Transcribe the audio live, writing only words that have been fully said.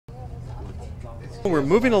We're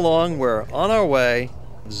moving along, we're on our way,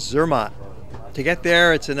 Zermatt. To get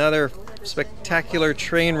there, it's another spectacular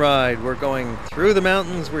train ride. We're going through the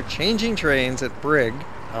mountains, we're changing trains at Brig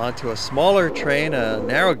onto a smaller train, a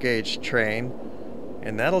narrow gauge train,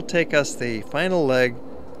 and that'll take us the final leg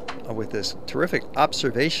with this terrific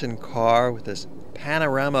observation car with this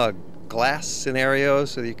panorama glass scenario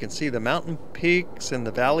so that you can see the mountain peaks and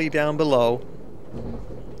the valley down below.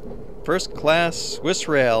 First class Swiss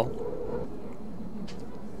rail,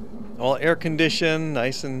 all air conditioned,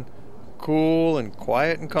 nice and cool and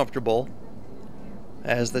quiet and comfortable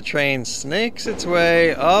as the train snakes its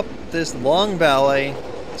way up this long valley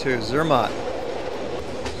to Zermatt.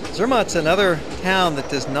 Zermatt's another town that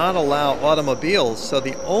does not allow automobiles, so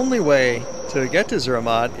the only way to get to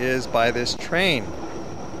Zermatt is by this train.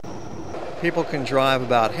 People can drive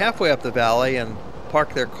about halfway up the valley and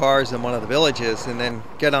park their cars in one of the villages and then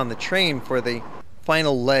get on the train for the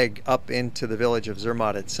final leg up into the village of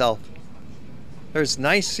Zermatt itself. There's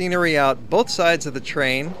nice scenery out both sides of the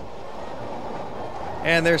train,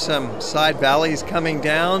 and there's some side valleys coming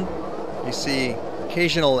down. You see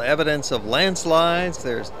occasional evidence of landslides.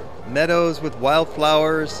 There's meadows with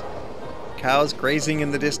wildflowers, cows grazing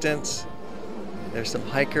in the distance. There's some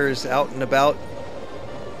hikers out and about.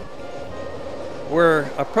 We're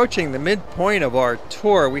approaching the midpoint of our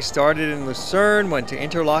tour. We started in Lucerne, went to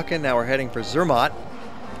Interlaken, now we're heading for Zermatt.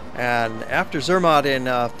 And after Zermatt, in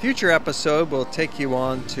a future episode, we'll take you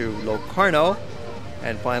on to Locarno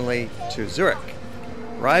and finally to Zurich.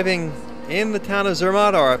 Arriving in the town of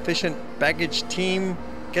Zermatt, our efficient baggage team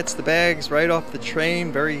gets the bags right off the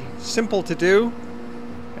train, very simple to do.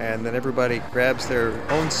 And then everybody grabs their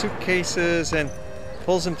own suitcases and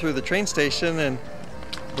pulls them through the train station, and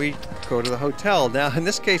we go to the hotel. Now, in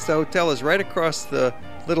this case, the hotel is right across the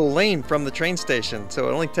little lane from the train station, so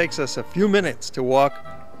it only takes us a few minutes to walk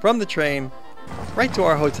from the train right to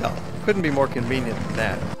our hotel. Couldn't be more convenient than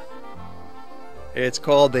that. It's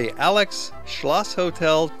called the Alex Schloss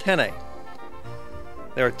Hotel Tenne.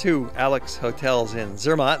 There are two Alex hotels in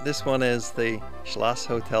Zermatt. This one is the Schloss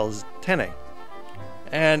Hotel Tenne.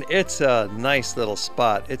 And it's a nice little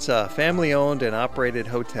spot. It's a family-owned and operated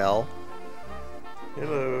hotel.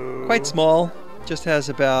 Hello. Quite small, just has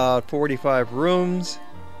about 45 rooms.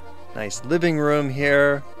 Nice living room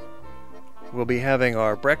here. We'll be having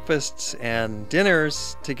our breakfasts and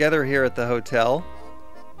dinners together here at the hotel.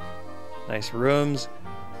 Nice rooms.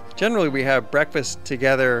 Generally we have breakfast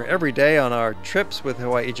together every day on our trips with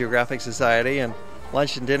Hawaii Geographic Society, and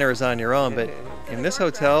lunch and dinner is on your own, but in this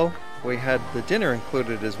hotel we had the dinner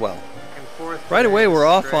included as well. Right away we're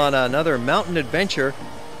off on another mountain adventure.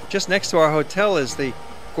 Just next to our hotel is the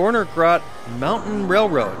Gornergrat Mountain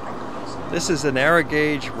Railroad. This is a narrow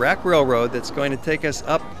gauge rack railroad that's going to take us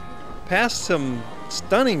up past some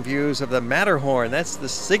stunning views of the Matterhorn. That's the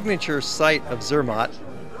signature site of Zermatt.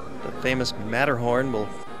 The famous Matterhorn. We'll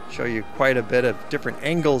show you quite a bit of different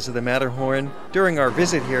angles of the Matterhorn during our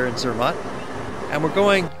visit here in Zermatt. And we're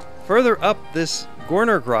going further up this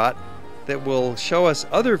Gornergrat that will show us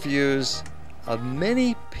other views of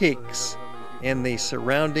many peaks in the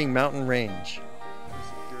surrounding mountain range.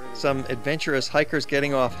 Some adventurous hikers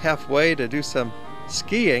getting off halfway to do some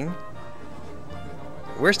skiing.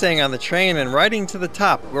 We're staying on the train and riding to the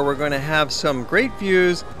top, where we're going to have some great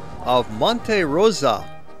views of Monte Rosa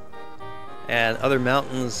and other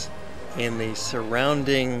mountains in the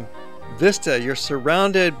surrounding vista. You're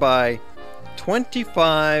surrounded by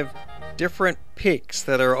 25 different peaks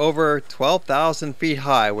that are over 12,000 feet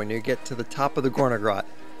high when you get to the top of the Gornergrat.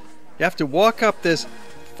 You have to walk up this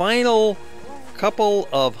final couple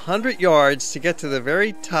of 100 yards to get to the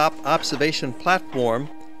very top observation platform,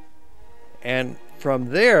 and from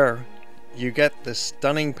there you get this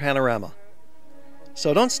stunning panorama.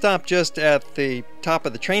 So don't stop just at the top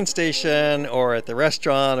of the train station or at the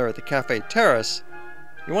restaurant or at the cafe terrace.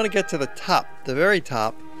 You want to get to the top, the very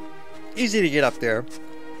top. Easy to get up there,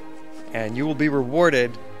 and you will be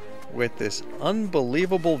rewarded with this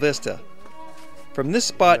unbelievable vista. From this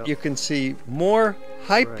spot you can see more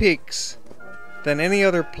high peaks than any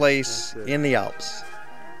other place in the Alps.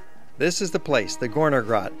 This is the place, the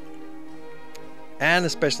Gornergrat, and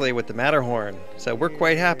especially with the Matterhorn. So we're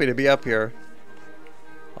quite happy to be up here.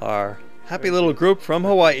 Our happy little group from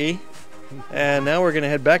Hawaii. And now we're going to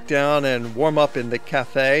head back down and warm up in the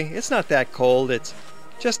cafe. It's not that cold. It's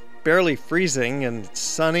just barely freezing, and it's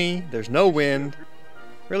sunny. There's no wind.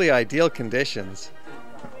 Really ideal conditions.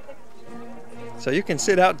 So you can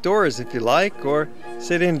sit outdoors if you like, or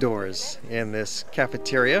sit indoors in this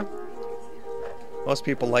cafeteria. Most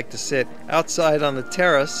people like to sit outside on the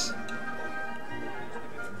terrace.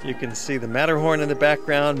 You can see the Matterhorn in the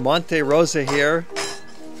background, Monte Rosa here,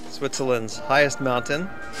 Switzerland's highest mountain.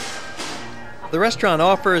 The restaurant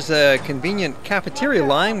offers a convenient cafeteria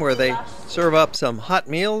line where they serve up some hot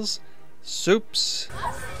meals, soups,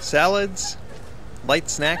 salads, light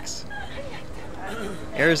snacks.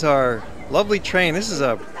 Here's our lovely train. This is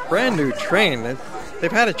a brand new train.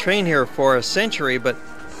 They've had a train here for a century, but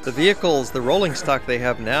the vehicles, the rolling stock they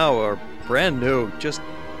have now are brand new, just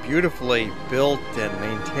beautifully built and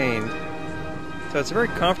maintained. So it's a very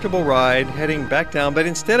comfortable ride heading back down, but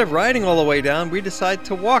instead of riding all the way down, we decide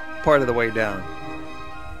to walk part of the way down.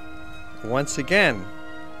 Once again.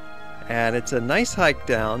 And it's a nice hike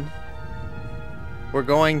down. We're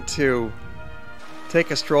going to take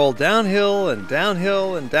a stroll downhill and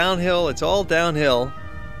downhill and downhill. It's all downhill.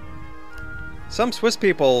 Some Swiss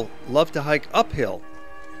people love to hike uphill.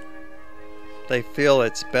 They feel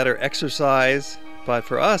it's better exercise, but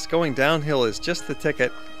for us, going downhill is just the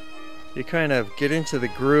ticket. You kind of get into the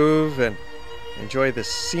groove and enjoy the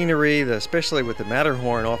scenery, especially with the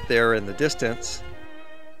Matterhorn off there in the distance.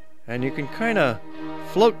 And you can kind of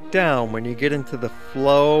float down when you get into the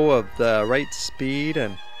flow of the right speed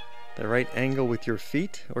and the right angle with your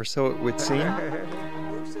feet, or so it would seem.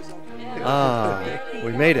 Ah,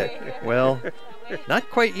 we made it. Well, not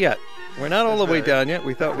quite yet. We're not all the way down yet.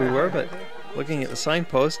 We thought we were, but looking at the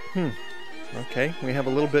signpost, okay, we have a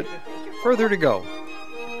little bit further to go.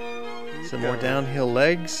 Some more downhill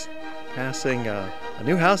legs, passing a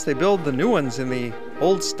new house. They build the new ones in the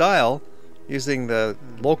old style using the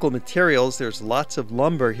local materials. There's lots of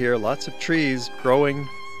lumber here, lots of trees growing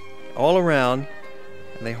all around,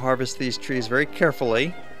 and they harvest these trees very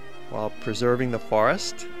carefully while preserving the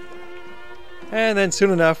forest. And then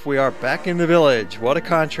soon enough we are back in the village. What a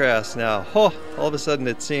contrast now. Oh, all of a sudden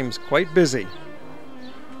it seems quite busy.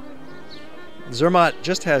 Zermatt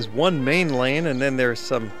just has one main lane, and then there's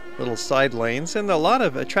some little side lanes and a lot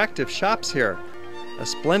of attractive shops here. A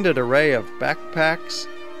splendid array of backpacks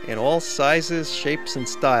in all sizes, shapes, and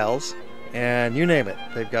styles, and you name it.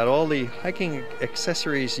 They've got all the hiking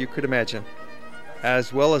accessories you could imagine,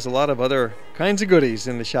 as well as a lot of other kinds of goodies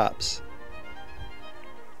in the shops.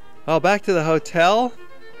 Well, back to the hotel,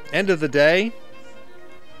 end of the day.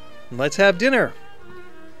 Let's have dinner.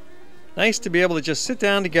 Nice to be able to just sit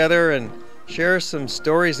down together and share some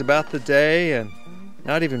stories about the day and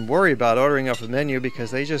not even worry about ordering off the menu, because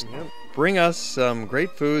they just bring us some great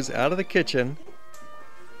foods out of the kitchen.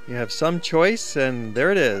 You have some choice, and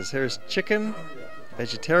there it is. There's chicken,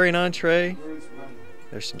 vegetarian entree,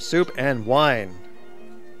 there's some soup, and wine.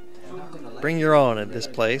 Bring your own at this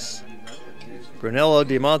place. Brunello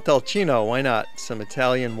di Montalcino, why not? Some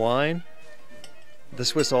Italian wine. The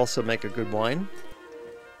Swiss also make a good wine.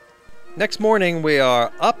 Next morning we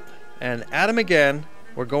are up and at 'em again.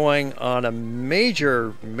 We're going on a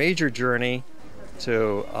major journey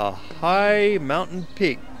to a high mountain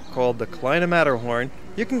peak called the Kleine Matterhorn.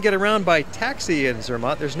 You can get around by taxi in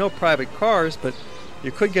Zermatt. There's no private cars, but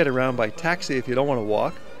you could get around by taxi if you don't want to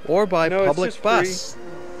walk, or by public bus.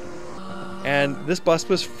 And this bus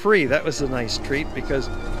was free. That was a nice treat, because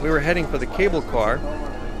we were heading for the cable car,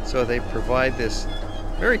 so they provide this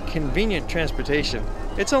very convenient transportation.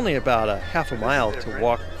 It's only about a half a mile to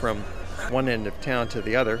walk from one end of town to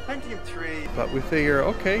the other, but we figure,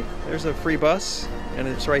 okay, there's a free bus and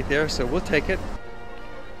it's right there, so we'll take it.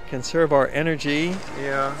 Conserve our energy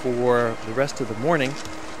for the rest of the morning.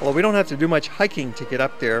 Although we don't have to do much hiking to get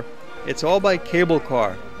up there. It's all by cable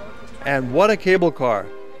car. And what a cable car!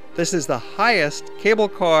 This is the highest cable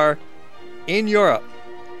car in Europe.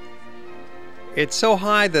 It's so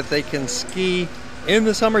high that they can ski in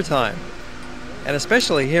the summertime. And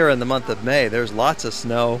especially here in the month of May, there's lots of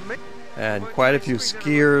snow and quite a few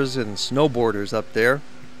skiers and snowboarders up there.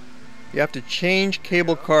 You have to change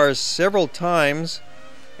cable cars several times,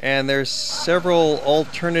 and there's several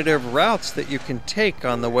alternative routes that you can take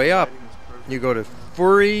on the way up. You go to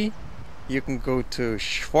Furi, you can go to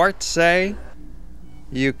Schwarzsee,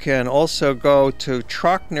 you can also go to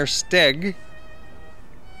Trocknersteg,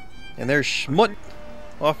 and there's Schmut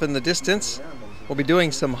off in the distance. We'll be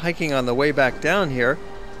doing some hiking on the way back down here.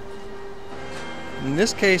 In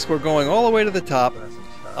this case, we're going all the way to the top,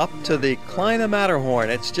 up to the Kleine Matterhorn.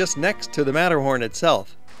 It's just next to the Matterhorn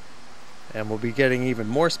itself. And we'll be getting even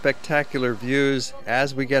more spectacular views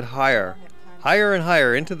as we get higher. Higher and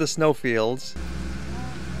higher into the snowfields.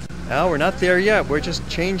 Now, we're not there yet. We're just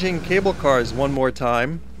changing cable cars one more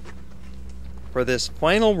time for this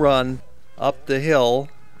final run up the hill.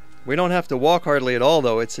 We don't have to walk hardly at all,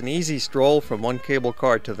 though. It's an easy stroll from one cable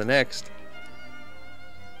car to the next.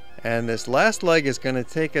 And this last leg is going to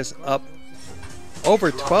take us up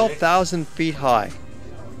over 12,000 feet high.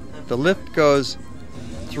 The lift goes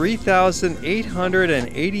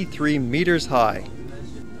 3,883 meters high.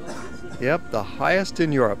 Yep, the highest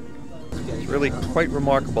in Europe. It's really quite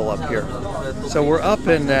remarkable up here. So we're up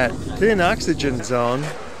in that thin oxygen zone,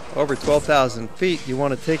 over 12,000 feet. You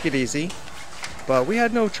want to take it easy. But we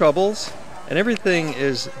had no troubles, and everything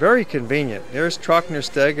is very convenient. There's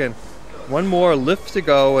Trocknersteg, and one more lift to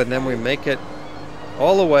go, and then we make it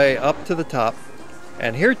all the way up to the top.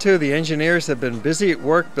 And here too, the engineers have been busy at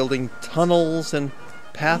work building tunnels and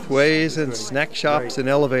pathways and snack shops and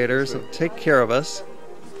elevators that take care of us.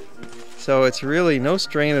 So it's really no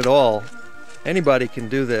strain at all. Anybody can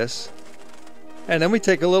do this. And then we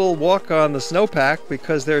take a little walk on the snowpack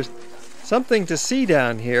because there's something to see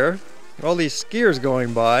down here. All these skiers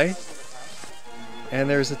going by. And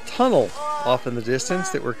there's a tunnel off in the distance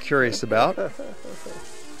that we're curious about.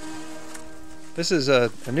 This is a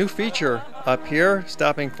new feature up here,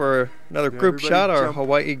 stopping for another group shot, our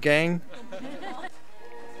Hawaii gang.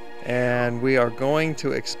 And we are going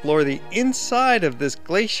to explore the inside of this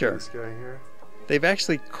glacier. They've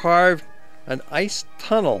actually carved an ice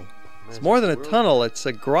tunnel. It's more than a tunnel, it's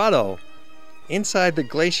a grotto inside the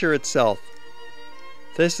glacier itself.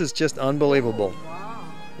 This is just unbelievable.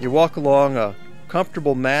 You walk along a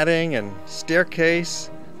comfortable matting and staircase,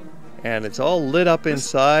 and it's all lit up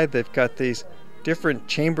inside. They've got these different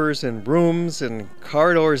chambers and rooms and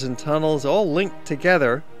corridors and tunnels all linked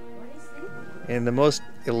together in the most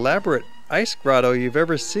elaborate ice grotto you've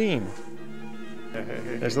ever seen.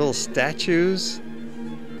 There's little statues.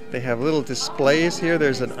 They have little displays here.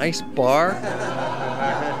 There's an ice bar.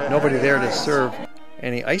 Nobody there to serve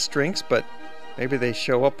any ice drinks, but maybe they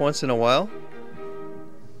show up once in a while.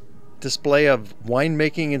 Display of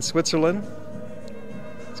winemaking in Switzerland.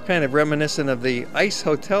 It's kind of reminiscent of the ice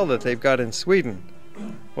hotel that they've got in Sweden.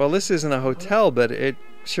 Well, this isn't a hotel, but it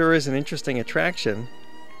sure is an interesting attraction.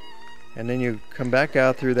 And then you come back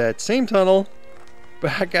out through that same tunnel,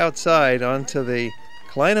 back outside onto the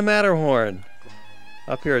Kleine Matterhorn,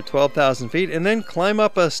 up here at 12,000 feet, and then climb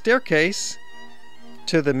up a staircase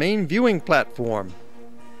to the main viewing platform.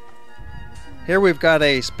 Here we've got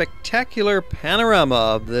a spectacular panorama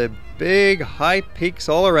of the big high peaks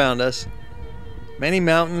all around us. Many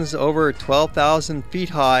mountains over 12,000 feet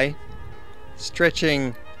high,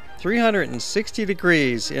 stretching 360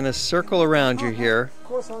 degrees in a circle around you here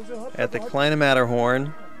at the Kleine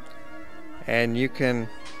Matterhorn. And you can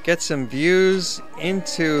get some views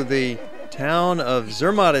into the town of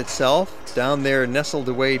Zermatt itself, down there nestled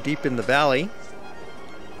away deep in the valley.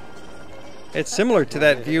 It's similar to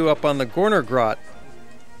that view up on the Gorner Grot.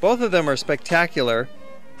 Both of them are spectacular,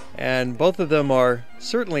 and both of them are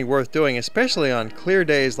certainly worth doing, especially on clear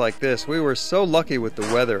days like this. We were so lucky with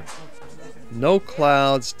the weather. No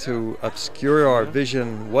clouds to obscure our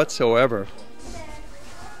vision whatsoever.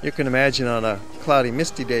 You can imagine on a cloudy,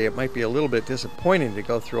 misty day it might be a little bit disappointing to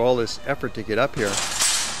go through all this effort to get up here.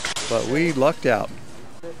 But we lucked out.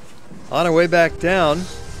 On our way back down,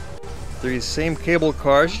 these same cable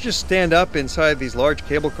cars, you just stand up inside these large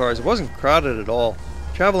cable cars. It wasn't crowded at all.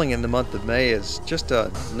 Traveling in the month of May is just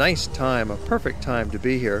a nice time, a perfect time to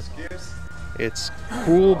be here. It's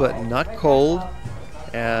cool but not cold,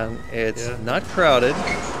 and it's not crowded.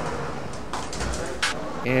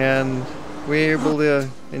 And we're able to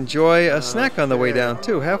enjoy a snack on the way down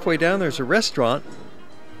too. Halfway down there's a restaurant.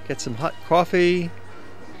 Get some hot coffee,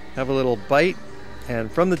 have a little bite,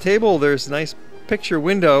 and from the table there's a nice picture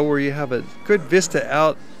window where you have a good vista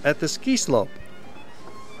out at the ski slope.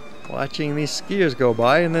 Watching these skiers go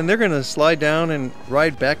by, and then they're going to slide down and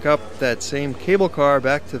ride back up that same cable car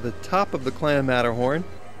back to the top of the Kleine Matterhorn,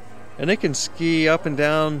 and they can ski up and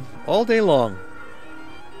down all day long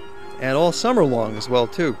and all summer long as well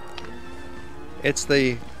too. It's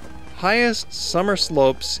the highest summer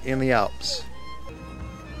slopes in the Alps.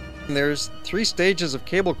 And there's 3 stages of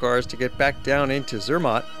cable cars to get back down into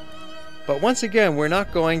Zermatt. But once again, we're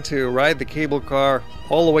not going to ride the cable car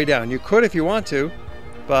all the way down. You could if you want to,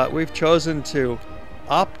 but we've chosen to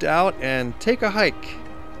opt out and take a hike.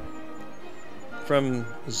 From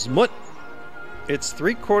Zermatt, it's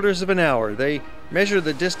 3/4 of an hour. They measure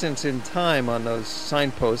the distance in time on those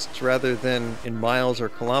signposts rather than in miles or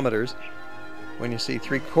kilometers. When you see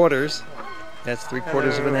 3/4, that's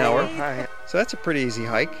 3/4 of an hour. So that's a pretty easy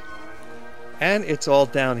hike. And it's all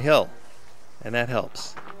downhill, and that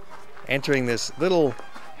helps. Entering this little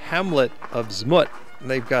hamlet of Zermatt,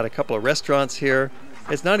 they've got a couple of restaurants here.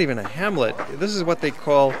 It's not even a hamlet. This is what they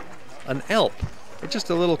call an Alp. It's just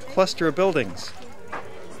a little cluster of buildings.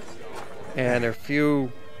 And there are a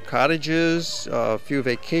few cottages, a few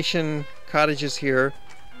vacation cottages here.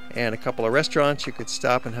 and a couple of restaurants you could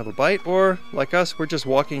stop and have a bite, or like us, we're just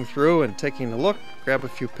walking through and taking a look, grab a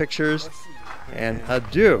few pictures, and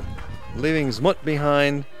adieu, leaving Zermatt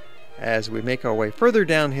behind as we make our way further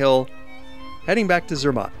downhill, heading back to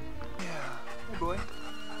Zermatt.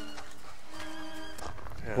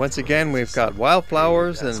 Once again, we've got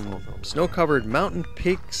wildflowers and snow-covered mountain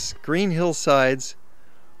peaks, green hillsides.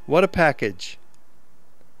 What a package.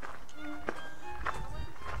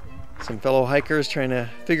 Some fellow hikers trying to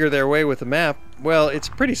figure their way with the map. Well, it's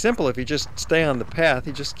pretty simple if you just stay on the path.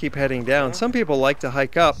 You just keep heading down. Some people like to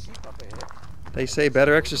hike up. They say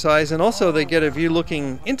better exercise, and also they get a view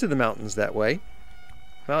looking into the mountains that way.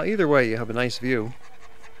 Well, either way, you have a nice view.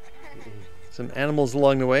 Some animals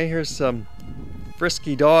along the way. Here's some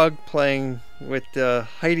frisky dog playing with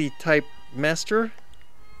Heidi-type master.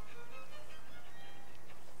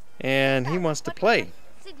 And he wants to play.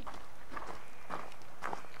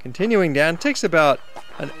 Continuing down, it takes about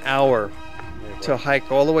an hour to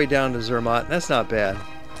hike all the way down to Zermatt. That's not bad.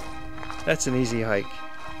 That's an easy hike.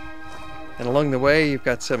 And along the way, you've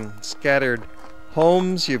got some scattered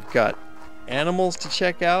homes. You've got animals to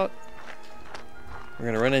check out. We're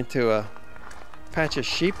going to run into a patch of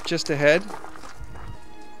sheep just ahead.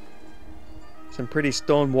 Some pretty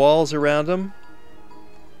stone walls around them.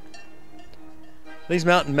 These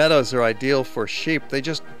mountain meadows are ideal for sheep. They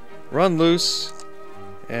just run loose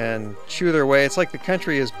and chew their way. It's like the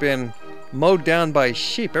country has been mowed down by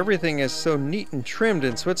sheep. Everything is so neat and trimmed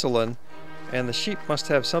in Switzerland, and the sheep must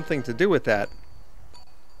have something to do with that.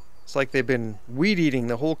 It's like they've been weed eating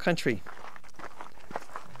the whole country.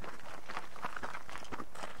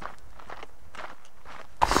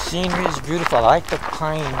 Scenery is beautiful. I like the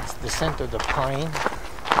pines, the scent of the pine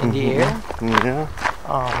in the air. Yeah.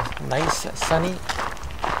 Nice, sunny,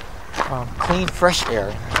 clean, fresh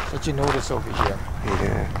air that you notice over here.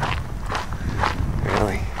 Yeah.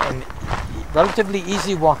 Really. And relatively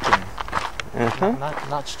easy walking. Uh-huh.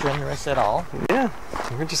 Not strenuous at all. Yeah.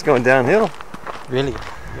 We're just going downhill. Really.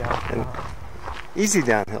 Yeah. And easy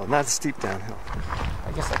downhill, not steep downhill.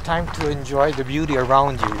 I guess a time to enjoy the beauty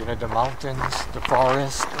around you. You know, the mountains, the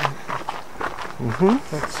forest.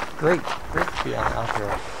 It's great to be out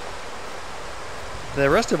here. The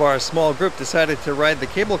rest of our small group decided to ride the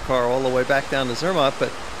cable car all the way back down to Zermatt,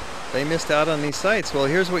 but they missed out on these sights. Well,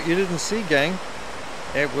 here's what you didn't see, gang.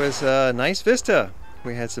 It was a nice vista.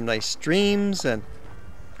 We had some nice streams and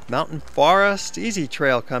mountain forest, easy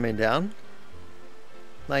trail coming down.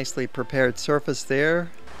 Nicely prepared surface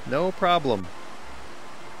there, no problem.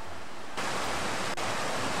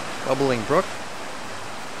 Bubbling brook.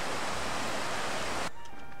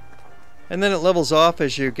 And then it levels off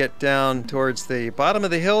as you get down towards the bottom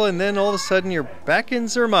of the hill, and then all of a sudden you're back in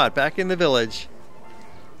Zermatt, back in the village.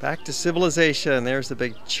 Back to civilization. There's the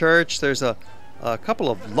big church. There's a couple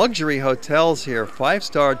of luxury hotels here,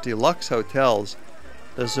 5-star deluxe hotels.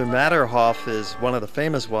 The Zermatt AT04 is one of the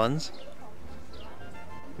famous ones.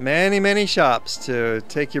 Many shops to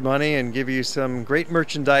take your money and give you some great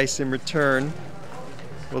merchandise in return.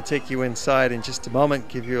 We'll take you inside in just a moment,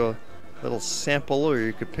 give you a little sample, or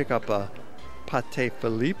you could pick up a Patek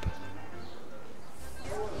Philippe.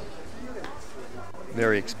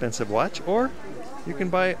 Very expensive watch, or you can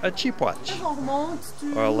buy a cheap watch,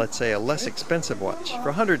 or let's say a less expensive watch.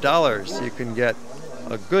 For $100 you can get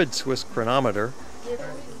a good Swiss chronometer.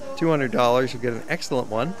 $200 you get an excellent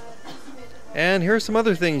one. And here's some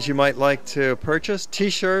other things you might like to purchase.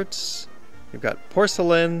 T-shirts, you've got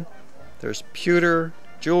porcelain, there's pewter,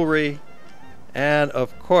 jewelry, and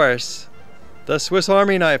of course the Swiss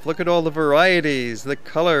Army knife. Look at all the varieties, the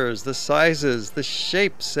colors, the sizes, the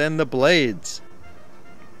shapes, and the blades.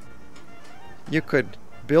 You could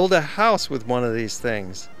build a house with one of these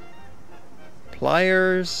things.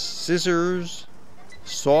 Pliers, scissors,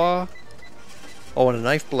 saw, oh, and a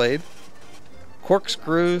knife blade,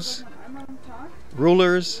 corkscrews,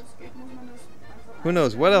 rulers, who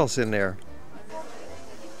knows what else in there.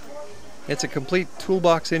 It's a complete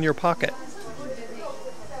toolbox in your pocket,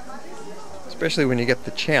 especially when you get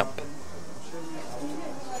the Champ.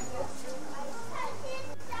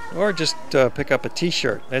 Or just pick up a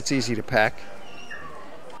t-shirt. That's easy to pack.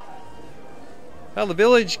 Well, the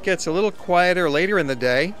village gets a little quieter later in the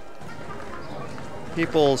day.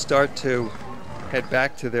 People start to head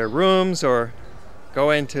back to their rooms or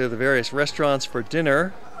go into the various restaurants for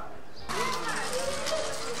dinner.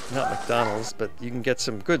 Not McDonald's, but you can get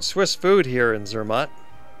some good Swiss food here in Zermatt.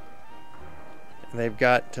 And they've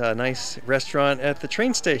got a nice restaurant at the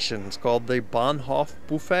train station. It's called the Bahnhof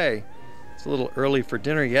Buffet. It's a little early for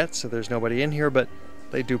dinner yet, so there's nobody in here, but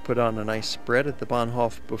they do put on a nice spread at the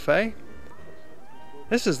Bahnhof Buffet.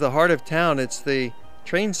 This is the heart of town. It's the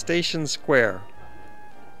Train Station Square.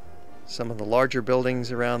 Some of the larger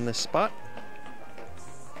buildings around this spot.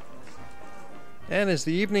 And as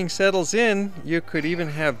the evening settles in, you could even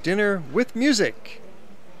have dinner with music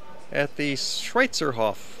at the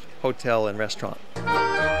Schweizerhof Hotel and Restaurant.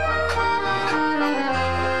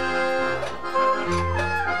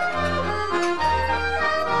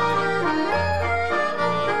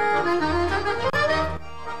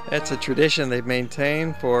 That's a tradition they've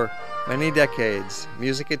maintained for many decades,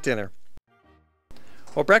 music at dinner.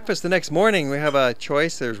 Well, breakfast the next morning, we have a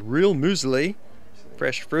choice. There's real muesli,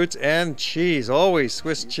 fresh fruits, and cheese, always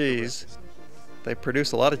Swiss cheese. They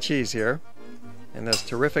produce a lot of cheese here. And those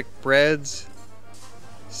terrific breads,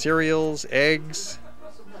 cereals, eggs.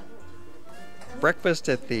 Breakfast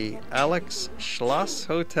at the Alex Schloss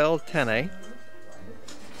Hotel Tenne.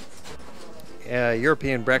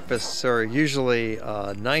 European breakfasts are usually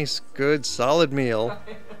a nice, good, solid meal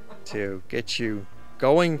to get you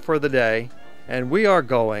going for the day. And we are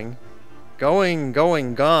going,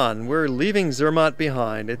 gone. We're leaving Zermatt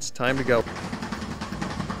behind. It's time to go.